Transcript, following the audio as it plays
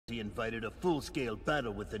He invited a full-scale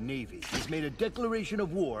battle with the Navy. He's made a declaration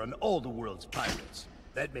of war on all the world's pirates.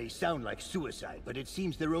 That may sound like suicide, but it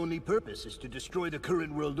seems their only purpose is to destroy the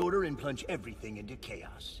current world order and plunge everything into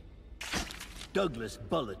chaos. Douglas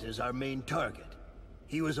Bullitt is our main target.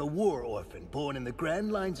 He was a war orphan born in the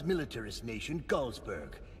Grand Line's militarist nation,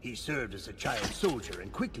 Galsburg. He served as a child soldier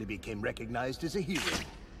and quickly became recognized as a hero.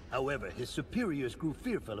 However, his superiors grew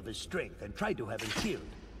fearful of his strength and tried to have him killed.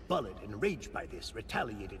 Bullitt, enraged by this,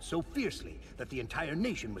 retaliated so fiercely that the entire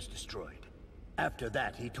nation was destroyed. After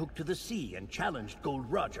that, he took to the sea and challenged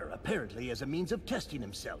Gold Roger, apparently as a means of testing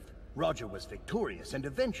himself. Roger was victorious, and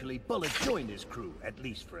eventually Bullitt joined his crew, at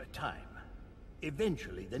least for a time.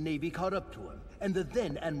 Eventually, the Navy caught up to him, and the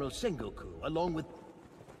then Admiral Sengoku, along with...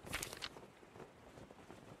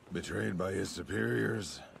 Betrayed by his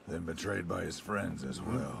superiors, then betrayed by his friends as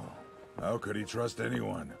well. How could he trust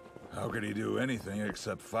anyone? How could he do anything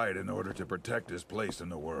except fight in order to protect his place in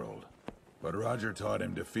the world? But Roger taught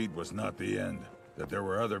him defeat was not the end, that there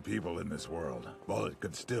were other people in this world Bullitt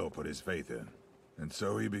could still put his faith in. And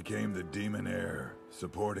so he became the demon heir,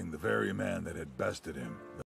 supporting the very man that had bested him.